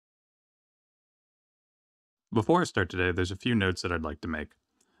Before I start today, there's a few notes that I'd like to make.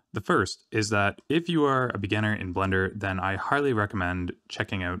 The first is that if you are a beginner in Blender, then I highly recommend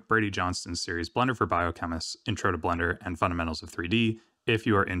checking out Brady Johnston's series Blender for Biochemists, Intro to Blender, and Fundamentals of 3D if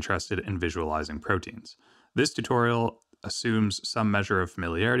you are interested in visualizing proteins. This tutorial assumes some measure of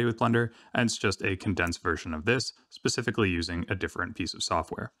familiarity with Blender, and it's just a condensed version of this, specifically using a different piece of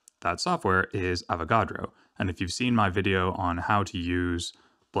software. That software is Avogadro, and if you've seen my video on how to use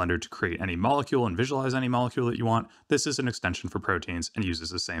Blender to create any molecule and visualize any molecule that you want, this is an extension for proteins and uses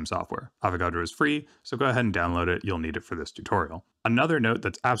the same software. Avogadro is free, so go ahead and download it. You'll need it for this tutorial. Another note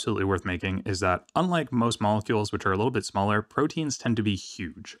that's absolutely worth making is that unlike most molecules, which are a little bit smaller, proteins tend to be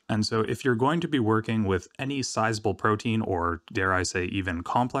huge. And so if you're going to be working with any sizable protein, or dare I say even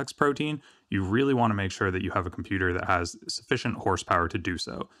complex protein, you really want to make sure that you have a computer that has sufficient horsepower to do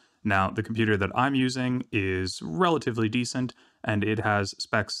so. Now, the computer that I'm using is relatively decent, and it has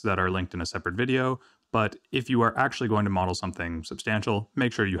specs that are linked in a separate video, but if you are actually going to model something substantial,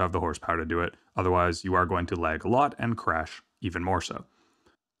 make sure you have the horsepower to do it. Otherwise, you are going to lag a lot and crash even more so.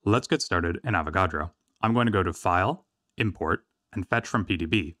 Let's get started in Avogadro. I'm going to go to File, Import, and Fetch from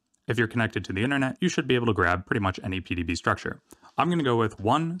PDB. If you're connected to the internet, you should be able to grab pretty much any PDB structure. I'm going to go with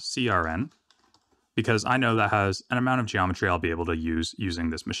 1CRN, because I know that has an amount of geometry I'll be able to use using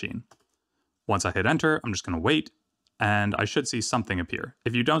this machine. Once I hit enter, I'm just going to wait, and I should see something appear.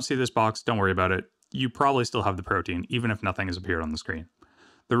 If you don't see this box, don't worry about it. You probably still have the protein, even if nothing has appeared on the screen.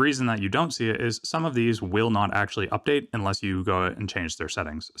 The reason that you don't see it is some of these will not actually update unless you go and change their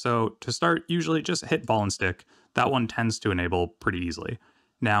settings. So to start, usually just hit ball and stick. That one tends to enable pretty easily.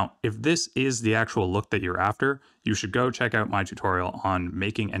 Now, if this is the actual look that you're after, you should go check out my tutorial on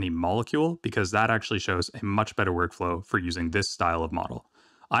making any molecule, because that actually shows a much better workflow for using this style of model.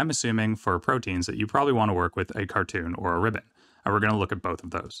 I'm assuming for proteins that you probably want to work with a cartoon or a ribbon, and we're going to look at both of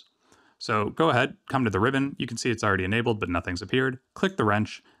those. So go ahead, come to the ribbon. You can see it's already enabled, but nothing's appeared. Click the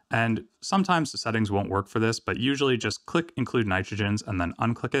wrench, and sometimes the settings won't work for this, but usually just click include nitrogens and then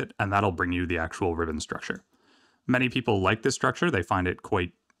unclick it, and that'll bring you the actual ribbon structure. Many people like this structure. They find it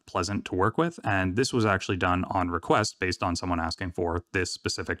quite pleasant to work with, and this was actually done on request based on someone asking for this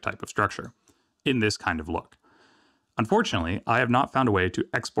specific type of structure in this kind of look. Unfortunately, I have not found a way to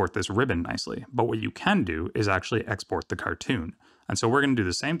export this ribbon nicely, but what you can do is actually export the cartoon. And so we're going to do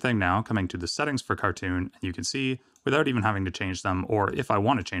the same thing now, coming to the settings for cartoon, and you can see without even having to change them, or if I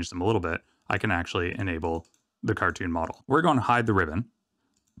want to change them a little bit, I can actually enable the cartoon model. We're going to hide the ribbon.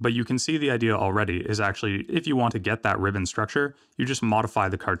 But you can see the idea already is actually, if you want to get that ribbon structure, you just modify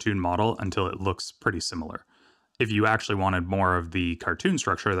the cartoon model until it looks pretty similar. If you actually wanted more of the cartoon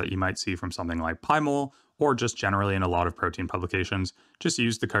structure that you might see from something like PyMol, or just generally in a lot of protein publications, just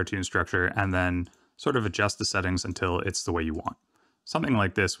use the cartoon structure and then sort of adjust the settings until it's the way you want. Something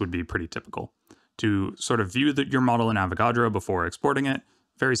like this would be pretty typical. To sort of view your model in Avogadro before exporting it,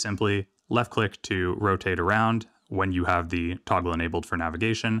 very simply, left click to rotate around when you have the toggle enabled for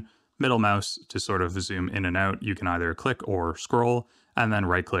navigation, middle mouse to sort of zoom in and out. You can either click or scroll, and then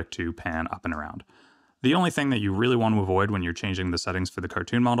right click to pan up and around. The only thing that you really want to avoid when you're changing the settings for the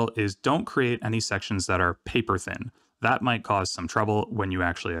cartoon model is don't create any sections that are paper thin. That might cause some trouble when you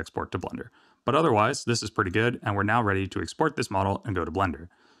actually export to Blender. But otherwise, this is pretty good, and we're now ready to export this model and go to Blender.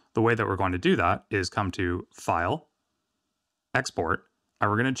 The way that we're going to do that is come to File, Export, and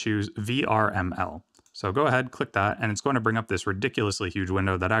we're going to choose VRML. So go ahead, click that, and it's going to bring up this ridiculously huge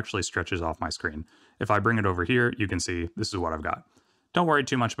window that actually stretches off my screen. If I bring it over here, you can see this is what I've got. Don't worry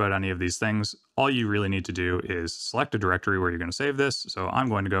too much about any of these things. All you really need to do is select a directory where you're going to save this. So I'm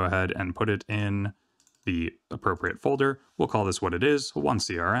going to go ahead and put it in the appropriate folder. We'll call this what it is,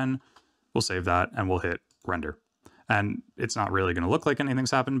 1CRN. We'll save that, and we'll hit render. And it's not really going to look like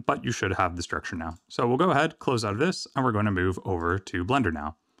anything's happened, but you should have the structure now. So we'll go ahead, close out of this, and we're going to move over to Blender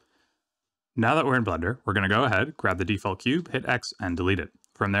now. Now that we're in Blender, we're going to go ahead, grab the default cube, hit X, and delete it.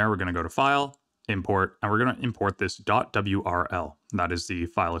 From there, we're going to go to File, Import, and we're going to import this .wrl. That is the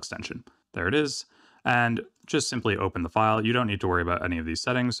file extension. There it is. And just simply open the file. You don't need to worry about any of these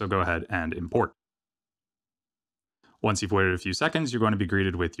settings, so go ahead and import. Once you've waited a few seconds, you're going to be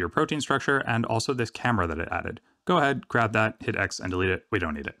greeted with your protein structure and also this camera that it added. Go ahead, grab that, hit X, and delete it. We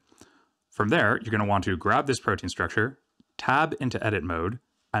don't need it. From there, you're going to want to grab this protein structure, tab into edit mode,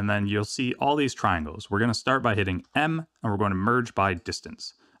 and then you'll see all these triangles. We're going to start by hitting M, and we're going to merge by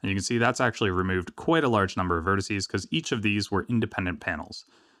distance. And you can see that's actually removed quite a large number of vertices because each of these were independent panels.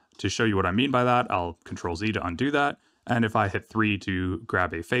 To show you what I mean by that, I'll Control Z to undo that. And if I hit 3 to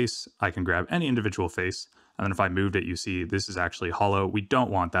grab a face, I can grab any individual face. And then if I moved it, you see this is actually hollow. We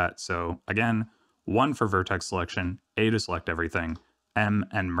don't want that. So again, 1 for vertex selection, A to select everything, M,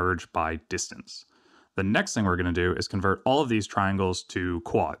 and merge by distance. The next thing we're going to do is convert all of these triangles to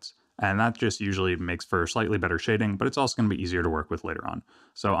quads. And that just usually makes for slightly better shading, but it's also going to be easier to work with later on.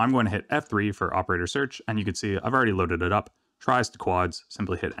 So I'm going to hit F3 for operator search, and you can see I've already loaded it up. Tries to quads,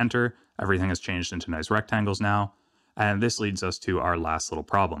 simply hit enter. Everything has changed into nice rectangles now. And this leads us to our last little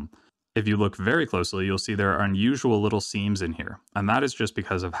problem. If you look very closely, you'll see there are unusual little seams in here. And that is just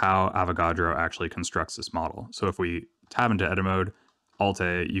because of how Avogadro actually constructs this model. So if we tab into edit mode,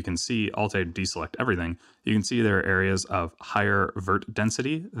 Alt-A, you can see Alt-A deselect everything. You can see there are areas of higher vert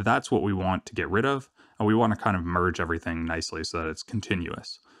density. That's what we want to get rid of. And we want to kind of merge everything nicely so that it's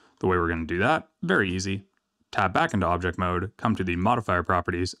continuous. The way we're going to do that, very easy. Tab back into object mode, come to the modifier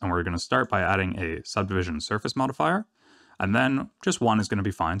properties, and we're going to start by adding a subdivision surface modifier. And then just one is going to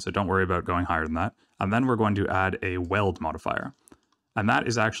be fine, so don't worry about going higher than that. And then we're going to add a weld modifier. And that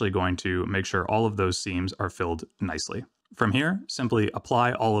is actually going to make sure all of those seams are filled nicely. From here, simply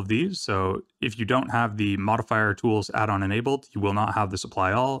apply all of these. So if you don't have the modifier tools add-on enabled, you will not have this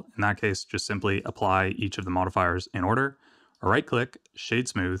apply all. In that case, just simply apply each of the modifiers in order. Right click, shade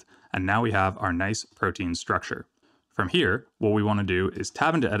smooth, and now we have our nice protein structure. From here, what we want to do is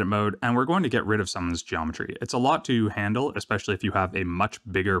tab into edit mode, and we're going to get rid of some of this geometry. It's a lot to handle, especially if you have a much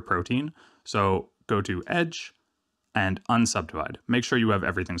bigger protein. So go to edge and unsubdivide. Make sure you have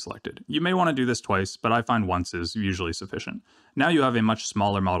everything selected. You may want to do this twice, but I find once is usually sufficient. Now you have a much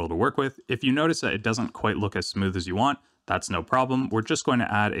smaller model to work with. If you notice that it doesn't quite look as smooth as you want, that's no problem. We're just going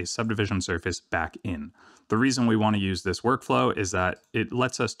to add a subdivision surface back in. The reason we want to use this workflow is that it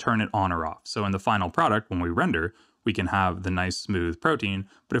lets us turn it on or off. So in the final product, when we render, we can have the nice smooth protein,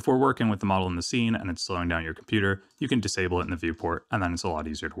 but if we're working with the model in the scene and it's slowing down your computer, you can disable it in the viewport, and then it's a lot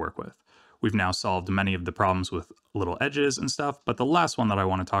easier to work with. We've now solved many of the problems with little edges and stuff, but the last one that I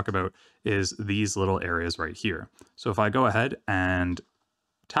want to talk about is these little areas right here. So if I go ahead and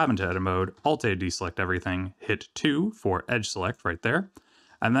tab into edit mode, Alt-A deselect everything, hit 2 for edge select right there,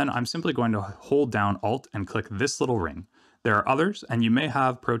 and then I'm simply going to hold down Alt and click this little ring. There are others, and you may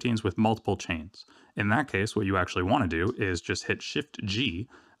have proteins with multiple chains. In that case, what you actually want to do is just hit Shift G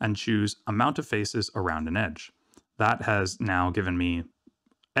and choose amount of faces around an edge. That has now given me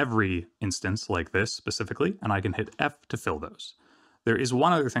every instance like this specifically, and I can hit F to fill those. There is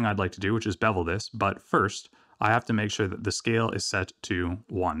one other thing I'd like to do, which is bevel this, but first I have to make sure that the scale is set to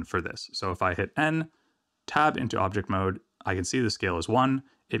 1 for this. So if I hit N, tab into object mode, I can see the scale is 1.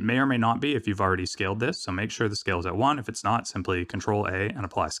 It may or may not be if you've already scaled this, so make sure the scale is at 1. If it's not, simply Control A and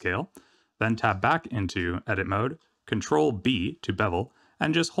apply scale. Then tab back into edit mode, Control B to bevel,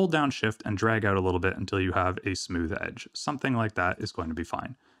 and just hold down Shift and drag out a little bit until you have a smooth edge. Something like that is going to be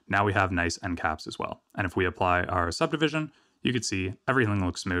fine. Now we have nice end caps as well. And if we apply our subdivision, you can see everything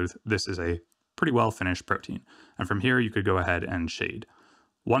looks smooth. This is a pretty well finished protein. And from here, you could go ahead and shade.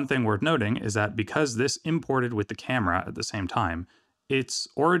 One thing worth noting is that because this imported with the camera at the same time, its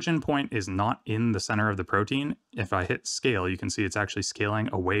origin point is not in the center of the protein. If I hit scale, you can see it's actually scaling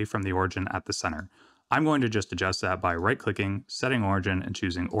away from the origin at the center. I'm going to just adjust that by right-clicking, setting origin, and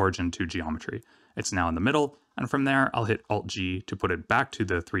choosing origin to geometry. It's now in the middle, and from there, I'll hit Alt-G to put it back to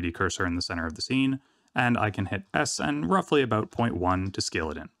the 3D cursor in the center of the scene, and I can hit S and roughly about 0.1 to scale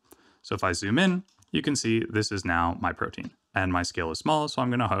it in. So if I zoom in, you can see this is now my protein, and my scale is small, so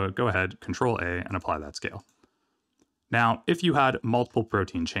I'm going to go ahead, Control A, and apply that scale. Now, if you had multiple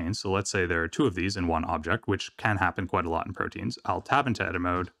protein chains, so let's say there are 2 of these in one object, which can happen quite a lot in proteins, I'll tab into edit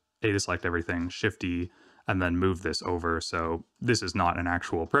mode, A to select everything, Shift D, and then move this over. So this is not an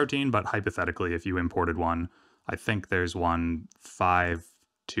actual protein, but hypothetically, if you imported one, I think there's one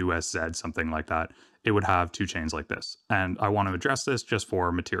 52SZ, something like that, it would have 2 chains like this. And I want to address this just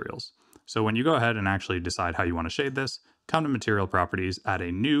for materials. So when you go ahead and actually decide how you want to shade this, come to material properties, add a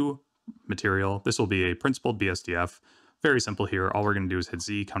new material. This will be a principled BSDF. Very simple here. All we're going to do is hit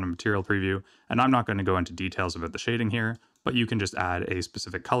Z, come to material preview, and I'm not going to go into details about the shading here, but you can just add a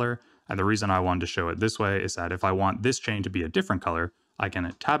specific color. And the reason I wanted to show it this way is that if I want this chain to be a different color, I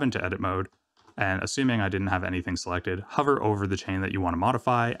can tab into edit mode, and assuming I didn't have anything selected, hover over the chain that you want to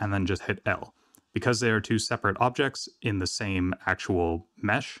modify, and then just hit L. Because they are 2 separate objects in the same actual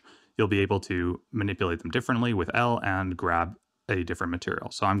mesh, you'll be able to manipulate them differently with L and grab a different material.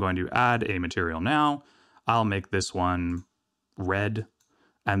 So I'm going to add a material now. I'll make this one red,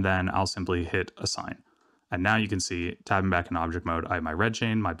 and then I'll simply hit assign. And now you can see, tabbing back in object mode, I have my red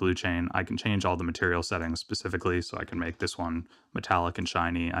chain, my blue chain. I can change all the material settings specifically, so I can make this one metallic and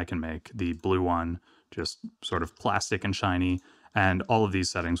shiny. I can make the blue one just sort of plastic and shiny, and all of these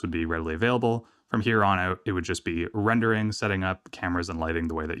settings would be readily available. From here on out, it would just be rendering, setting up cameras and lighting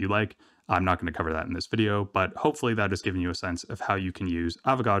the way that you like, I'm not going to cover that in this video, but hopefully that has given you a sense of how you can use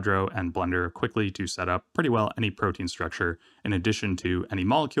Avogadro and Blender quickly to set up pretty well any protein structure, in addition to any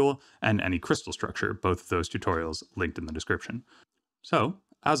molecule and any crystal structure, both of those tutorials linked in the description. So,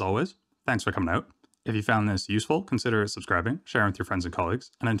 as always, thanks for coming out. If you found this useful, consider subscribing, sharing with your friends and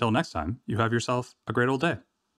colleagues, and until next time, you have yourself a great old day.